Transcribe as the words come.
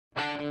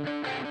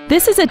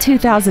This is a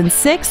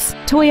 2006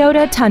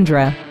 Toyota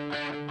Tundra.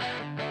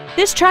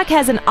 This truck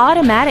has an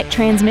automatic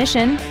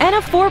transmission and a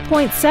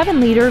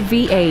 4.7-liter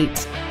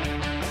V8.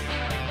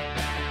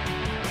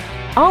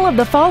 All of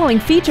the following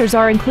features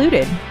are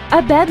included: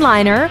 a bed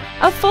liner,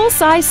 a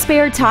full-size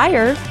spare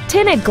tire,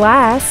 tinted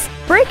glass,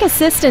 brake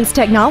assistance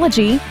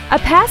technology, a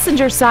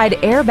passenger side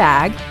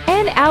airbag,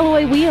 and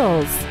alloy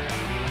wheels.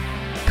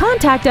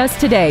 Contact us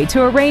today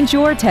to arrange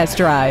your test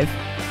drive.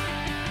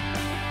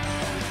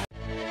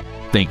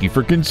 Thank you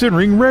for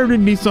considering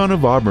Rairdon Nissan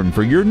of Auburn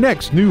for your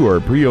next new or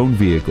pre-owned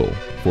vehicle.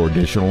 For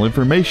additional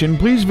information,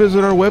 please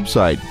visit our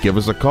website, give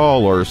us a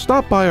call, or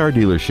stop by our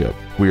dealership.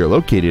 We are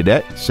located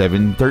at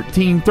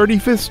 713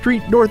 35th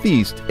Street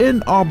Northeast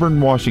in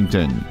Auburn,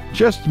 Washington,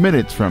 just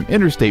minutes from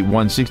Interstate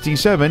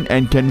 167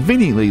 and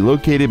conveniently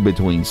located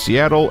between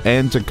Seattle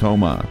and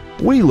Tacoma.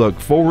 We look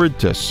forward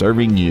to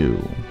serving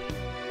you.